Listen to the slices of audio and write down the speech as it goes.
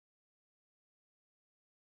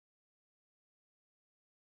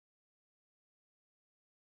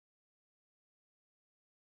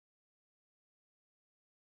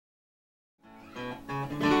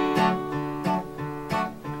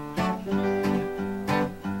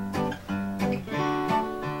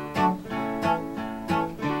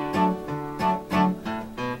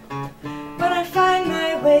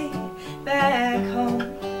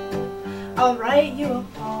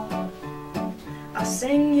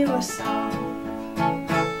you a song.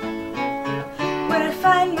 When I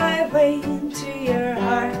find my way into your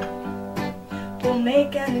heart, we'll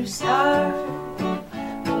make a new start.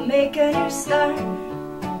 We'll make a new start.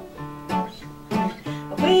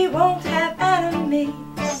 We won't have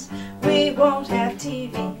enemies. We won't have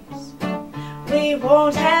TVs. We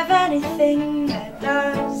won't have anything that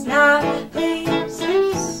does not please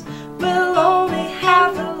us. We'll only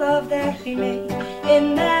have the love that we made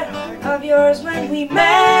in that heart of yours when we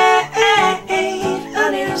made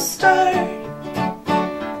a new start.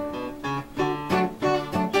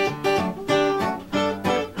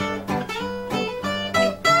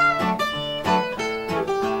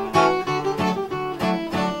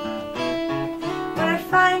 When I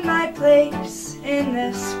find my place in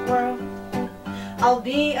this world, I'll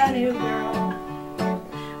be a new girl.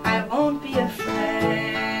 I won't be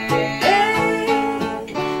afraid.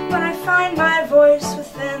 When I find my voice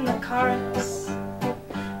within the chorus,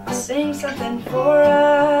 I'll sing something for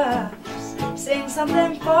us. Sing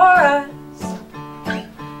something for us.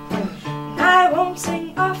 And I won't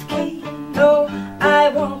sing off key. No, I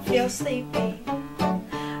won't feel sleepy.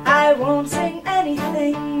 I won't sing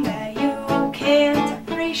anything that you can't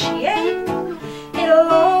appreciate.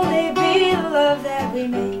 It'll only be the love that we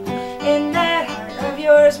made in that heart of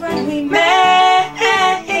yours when we made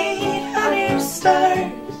a new start.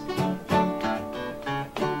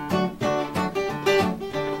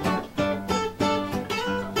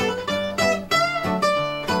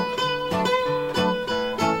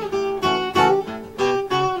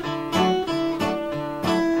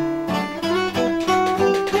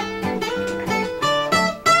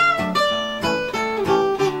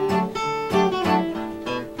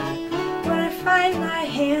 Find my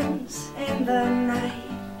hands in the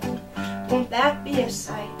night, won't that be a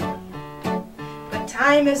sight? But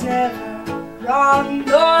time is never wrong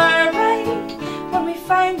nor right. When we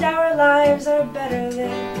find our lives are better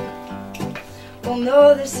lived, we'll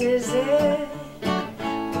know this is it.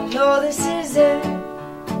 We'll know this is it.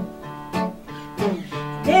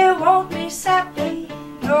 It won't be sappy,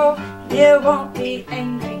 no, it won't be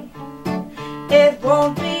angry. It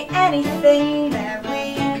won't be anything that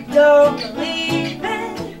we don't believe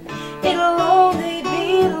in. It'll only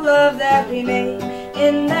be the love that we made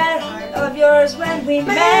in that heart of yours when we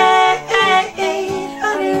made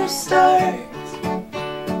a new start.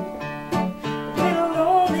 It'll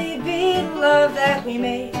only be the love that we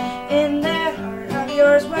made in that heart of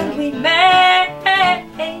yours when we made